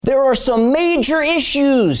There are some major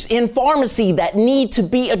issues in pharmacy that need to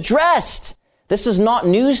be addressed. This is not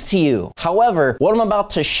news to you. However, what I'm about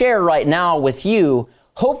to share right now with you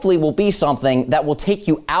hopefully will be something that will take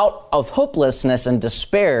you out of hopelessness and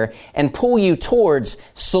despair and pull you towards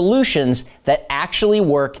solutions that actually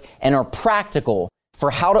work and are practical for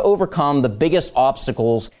how to overcome the biggest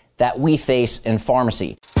obstacles that we face in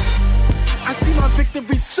pharmacy. I see my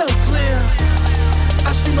victory so clear.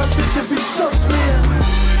 I see my victory so clear.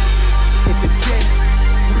 And today,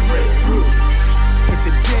 we break through. And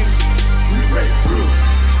today, we break through.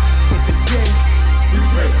 And today, we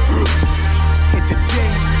break through. And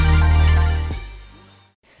today.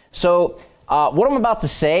 So, what I'm about to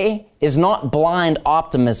say is not blind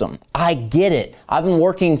optimism. I get it. I've been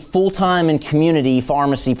working full-time in community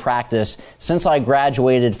pharmacy practice since I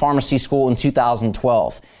graduated pharmacy school in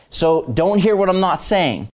 2012. So don't hear what I'm not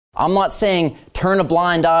saying. I'm not saying turn a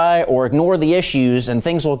blind eye or ignore the issues and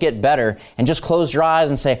things will get better and just close your eyes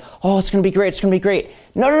and say, oh, it's going to be great, it's going to be great.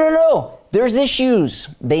 No. There's issues.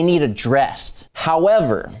 They need addressed.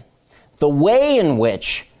 However, the way in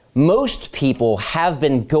which most people have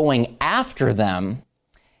been going after them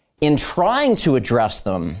in trying to address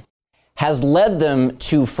them has led them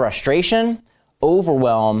to frustration,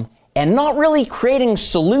 overwhelm, and not really creating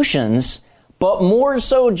solutions, but more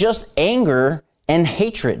so just anger and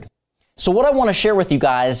hatred. So what I want to share with you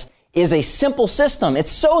guys is a simple system.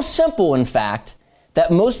 It's so simple, in fact,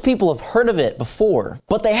 that most people have heard of it before,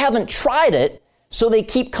 but they haven't tried it, so they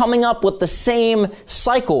keep coming up with the same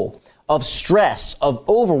cycle of stress, of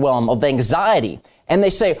overwhelm, of anxiety. And they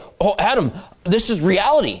say, oh, Adam, this is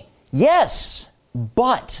reality. Yes,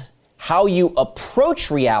 but how you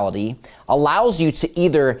approach reality allows you to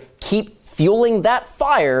either keep fueling that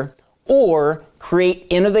fire or create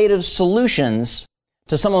innovative solutions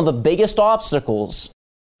to some of the biggest obstacles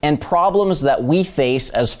and problems that we face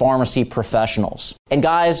as pharmacy professionals. And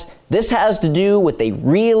guys, this has to do with a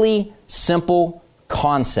really simple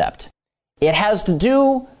concept. It has to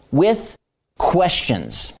do with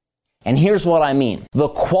questions. And here's what I mean. The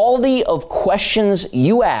quality of questions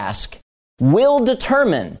you ask will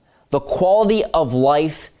determine the quality of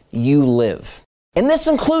life you live. And this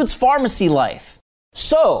includes pharmacy life.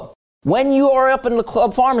 So, when you are up in the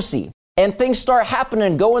club pharmacy and things start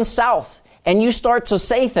happening, going south, and you start to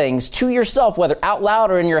say things to yourself, whether out loud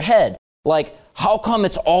or in your head, like, how come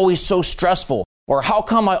it's always so stressful? Or how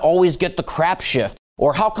come I always get the crap shift?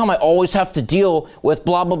 Or how come I always have to deal with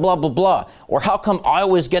blah, blah, blah, blah, blah? Or how come I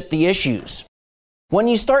always get the issues? When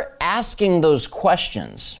you start asking those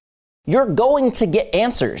questions, you're going to get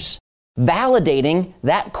answers validating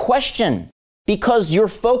that question because your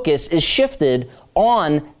focus is shifted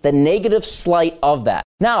on the negative slight of that.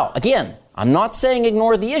 Now, again, I'm not saying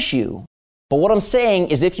ignore the issue, but what I'm saying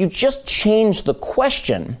is if you just change the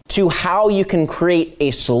question to how you can create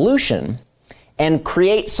a solution and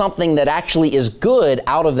create something that actually is good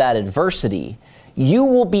out of that adversity, you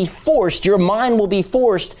will be forced, your mind will be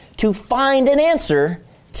forced to find an answer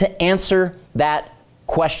to answer that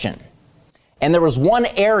question. And there was one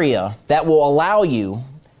area that will allow you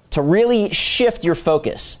to really shift your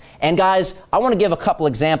focus. And guys, I want to give a couple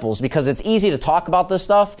examples because it's easy to talk about this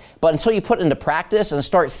stuff, but until you put it into practice and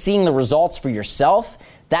start seeing the results for yourself,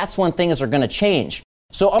 that's when things are going to change.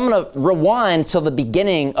 So I'm going to rewind to the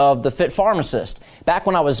beginning of the Fit Pharmacist, back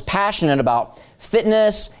when I was passionate about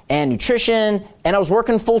fitness and nutrition, and I was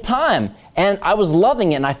working full time, and I was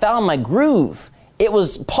loving it, and I found my groove. It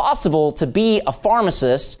was possible to be a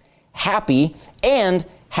pharmacist, happy, and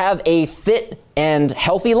have a fit and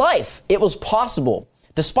healthy life. It was possible,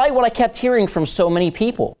 despite what I kept hearing from so many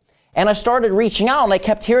people. And I started reaching out, and I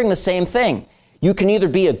kept hearing the same thing. You can either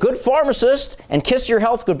be a good pharmacist and kiss your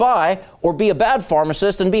health goodbye, or be a bad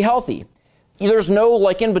pharmacist and be healthy. There's no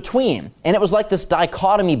in between. And it was like this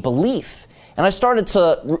dichotomy belief. And I started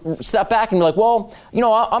to step back and be like, well,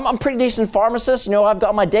 I'm a pretty decent pharmacist. I've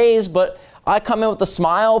got my days, but I come in with a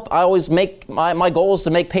smile. I always make my goal is to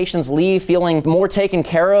make patients leave feeling more taken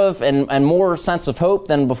care of and more sense of hope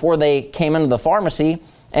than before they came into the pharmacy.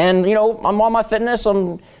 And, I'm on my fitness.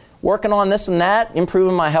 I'm working on this and that,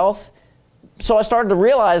 improving my health. So I started to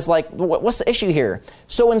realize, what's the issue here?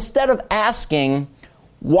 So instead of asking,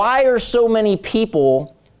 why are so many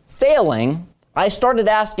people failing, I started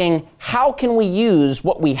asking, how can we use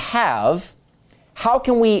what we have? How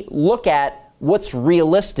can we look at what's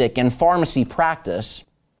realistic in pharmacy practice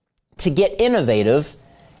to get innovative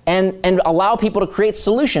and allow people to create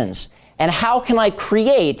solutions? And how can I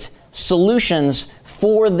create solutions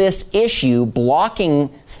for this issue blocking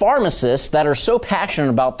pharmacists that are so passionate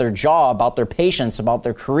about their job, about their patients, about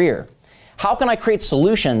their career? How can I create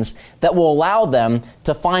solutions that will allow them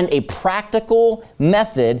to find a practical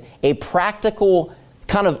method, a practical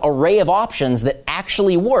kind of array of options that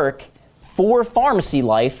actually work for pharmacy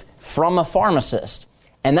life from a pharmacist?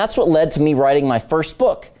 And that's what led to me writing my first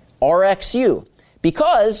book, RxU.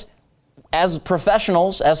 Because as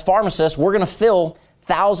professionals, as pharmacists, we're going to fill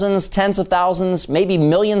thousands, tens of thousands, maybe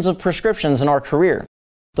millions of prescriptions in our career.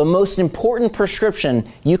 The most important prescription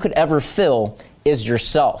you could ever fill is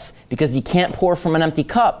yourself, because you can't pour from an empty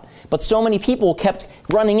cup. But so many people kept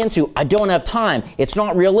running into, I don't have time, it's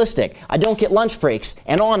not realistic, I don't get lunch breaks,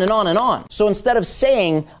 and on and on and on. So instead of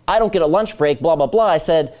saying, I don't get a lunch break, blah, blah, blah, I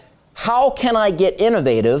said, how can I get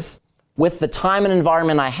innovative with the time and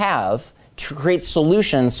environment I have to create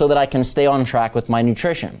solutions so that I can stay on track with my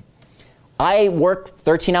nutrition? I work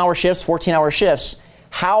 13-hour shifts, 14-hour shifts.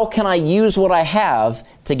 How can I use what I have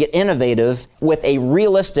to get innovative with a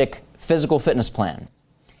realistic physical fitness plan?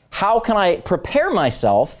 How can I prepare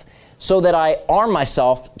myself so that I arm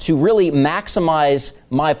myself to really maximize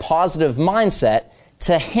my positive mindset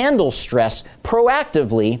to handle stress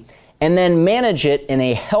proactively and then manage it in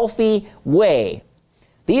a healthy way?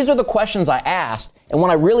 These are the questions I asked, and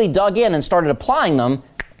when I really dug in and started applying them,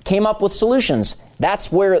 came up with solutions.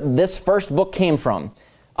 That's where this first book came from.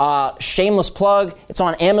 Shameless plug, it's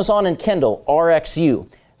on Amazon and Kindle, RxU.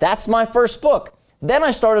 That's my first book. Then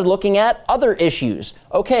I started looking at other issues.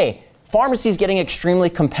 Okay, pharmacy is getting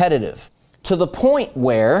extremely competitive to the point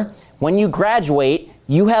where when you graduate,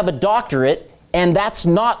 you have a doctorate, and that's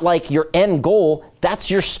not like your end goal,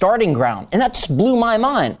 that's your starting ground. And that just blew my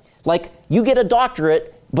mind. Like, you get a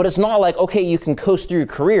doctorate, but it's not like, okay, you can coast through your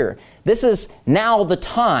career. This is now the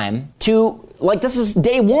time to, this is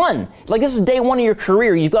day one. This is day one of your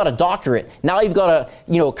career. You've got a doctorate. Now you've got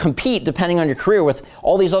to, compete, depending on your career, with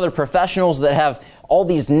all these other professionals that have all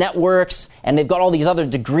these networks, and they've got all these other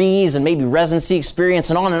degrees and maybe residency experience,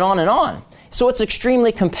 and on and on and on. So it's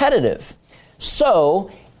extremely competitive. So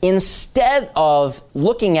instead of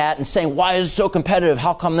looking at and saying, why is it so competitive?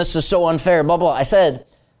 How come this is so unfair? Blah, blah. I said,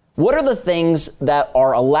 what are the things that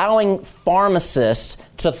are allowing pharmacists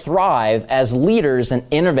to thrive as leaders and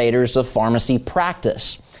innovators of pharmacy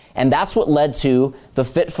practice? And that's what led to the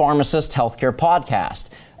Fit Pharmacist Healthcare Podcast.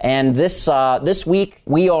 And this week,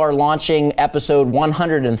 we are launching episode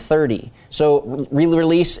 130. So we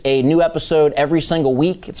release a new episode every single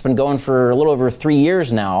week. It's been going for a little over 3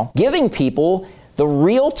 years now, giving people the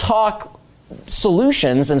real talk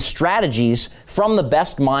solutions and strategies from the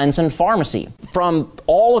best minds in pharmacy, from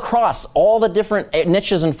all across all the different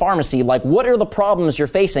niches in pharmacy. Like, what are the problems you're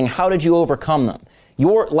facing? How did you overcome them?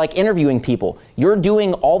 You're interviewing people. You're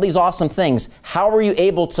doing all these awesome things. How are you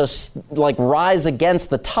able to rise against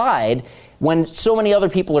the tide when so many other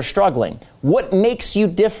people are struggling? What makes you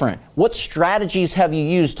different? What strategies have you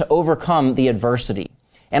used to overcome the adversity?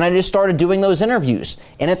 And I just started doing those interviews,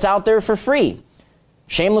 and it's out there for free.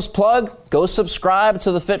 Shameless plug, go subscribe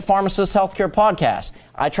to the Fit Pharmacist Healthcare Podcast.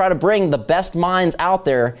 I try to bring the best minds out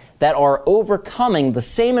there that are overcoming the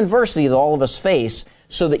same adversity that all of us face,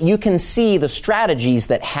 so that you can see the strategies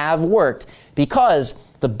that have worked, because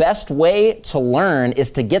the best way to learn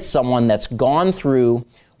is to get someone that's gone through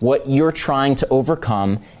what you're trying to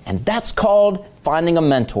overcome, and that's called finding a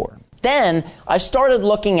mentor. Then I started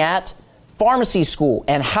looking at pharmacy school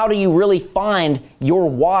and how do you really find your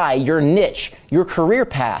why, your niche, your career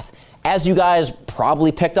path. As you guys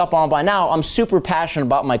probably picked up on by now, I'm super passionate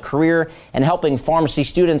about my career and helping pharmacy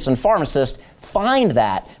students and pharmacists find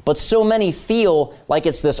that, but so many feel like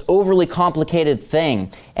it's this overly complicated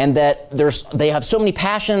thing, and that they have so many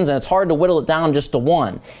passions and it's hard to whittle it down just to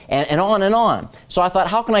one, and on and on. So I thought,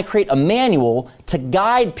 how can I create a manual to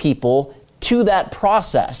guide people to that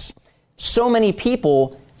process? So many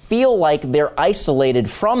people feel like they're isolated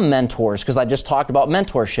from mentors, because I just talked about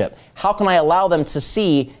mentorship. How can I allow them to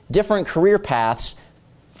see different career paths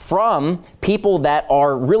from people that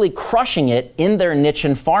are really crushing it in their niche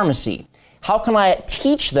in pharmacy? How can I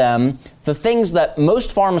teach them the things that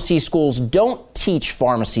most pharmacy schools don't teach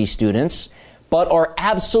pharmacy students, but are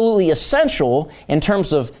absolutely essential in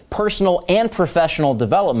terms of personal and professional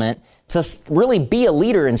development to really be a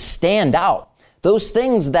leader and stand out? Those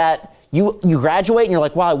things that you graduate and you're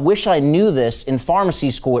like, wow, I wish I knew this in pharmacy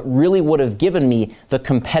school. It really would have given me the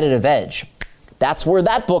competitive edge. That's where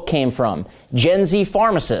that book came from. Gen Z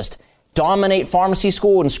Pharmacist. Dominate pharmacy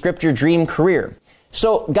school and script your dream career.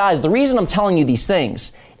 So guys, the reason I'm telling you these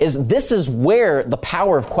things is this is where the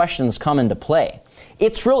power of questions come into play.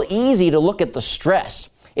 It's real easy to look at the stress.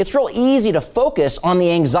 It's real easy to focus on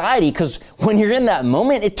the anxiety, because when you're in that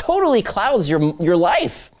moment, it totally clouds your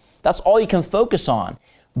life. That's all you can focus on.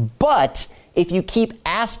 But if you keep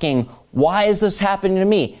asking, Why is this happening to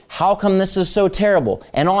me? How come this is so terrible?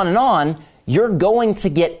 And on, you're going to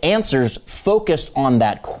get answers focused on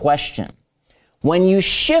that question. When you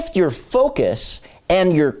shift your focus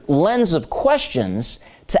and your lens of questions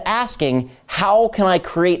to asking, how can I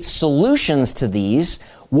create solutions to these?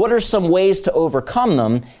 What are some ways to overcome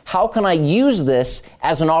them? How can I use this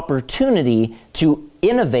as an opportunity to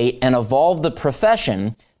innovate and evolve the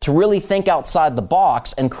profession, to really think outside the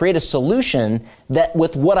box and create a solution that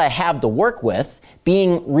with what I have to work with,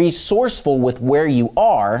 being resourceful with where you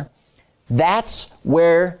are, that's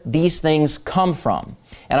where these things come from.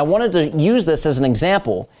 And I wanted to use this as an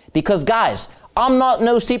example because, guys, I'm not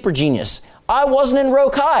no super genius. I wasn't in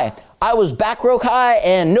Rokai. I was back Rokai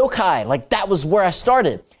and no Kai. Like, that was where I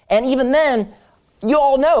started. And even then, you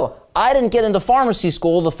all know, I didn't get into pharmacy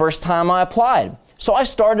school the first time I applied. So I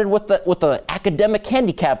started with the academic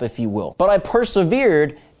handicap, if you will. But I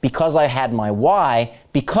persevered because I had my why,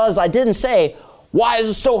 because I didn't say, why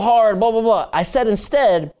is it so hard, blah, blah, blah. I said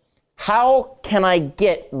instead, how can I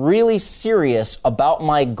get really serious about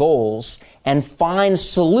my goals and find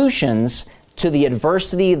solutions to the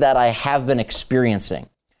adversity that I have been experiencing?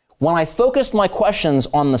 When I focused my questions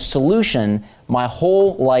on the solution, my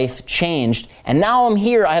whole life changed. And now I'm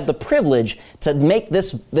here, I have the privilege to make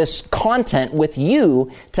this content with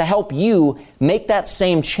you to help you make that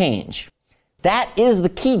same change. That is the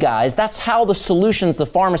key, guys. That's how the solutions to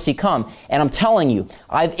pharmacy come. And I'm telling you,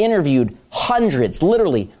 I've interviewed hundreds,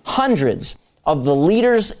 literally hundreds of the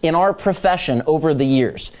leaders in our profession over the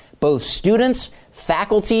years, both students,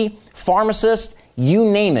 faculty, pharmacists, you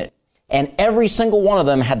name it. And every single one of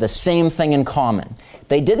them had the same thing in common.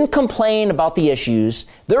 They didn't complain about the issues.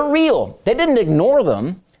 They're real. They didn't ignore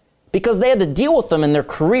them because they had to deal with them in their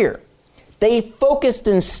career. They focused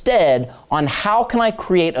instead on how can I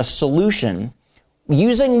create a solution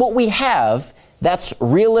using what we have that's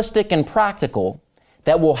realistic and practical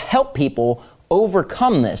that will help people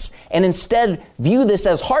overcome this, and instead view this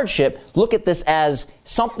as hardship. Look at this as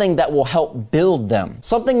something that will help build them,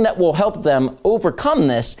 something that will help them overcome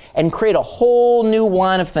this and create a whole new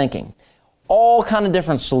line of thinking. All kind of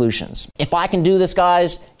different solutions. If I can do this,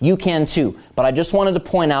 guys, you can too. But I just wanted to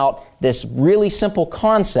point out this really simple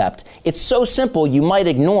concept. It's so simple you might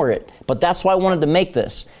ignore it, but that's why I wanted to make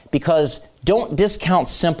this, because don't discount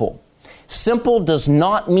simple. Simple does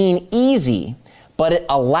not mean easy, but it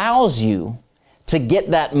allows you to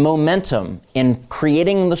get that momentum in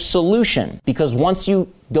creating the solution, because once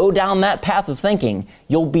you go down that path of thinking,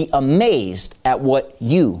 you'll be amazed at what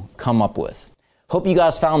you come up with. Hope you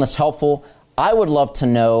guys found this helpful. I would love to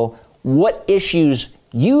know what issues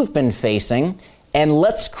you've been facing, and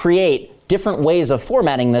let's create different ways of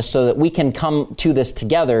formatting this so that we can come to this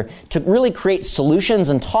together to really create solutions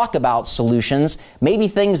and talk about solutions, maybe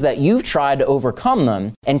things that you've tried to overcome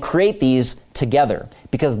them, and create these together,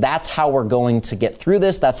 because that's how we're going to get through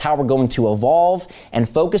this. That's how we're going to evolve, and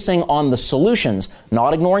focusing on the solutions,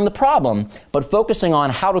 not ignoring the problem, but focusing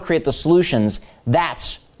on how to create the solutions.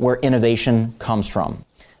 That's where innovation comes from.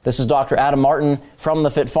 This is Dr. Adam Martin from The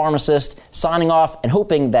Fit Pharmacist, signing off and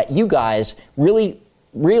hoping that you guys really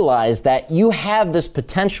realize that you have this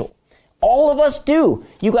potential. All of us do.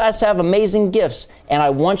 You guys have amazing gifts, and I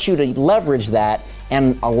want you to leverage that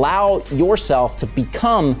and allow yourself to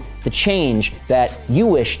become the change that you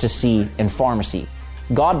wish to see in pharmacy.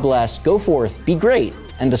 God bless, go forth, be great,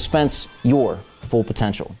 and dispense your full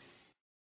potential.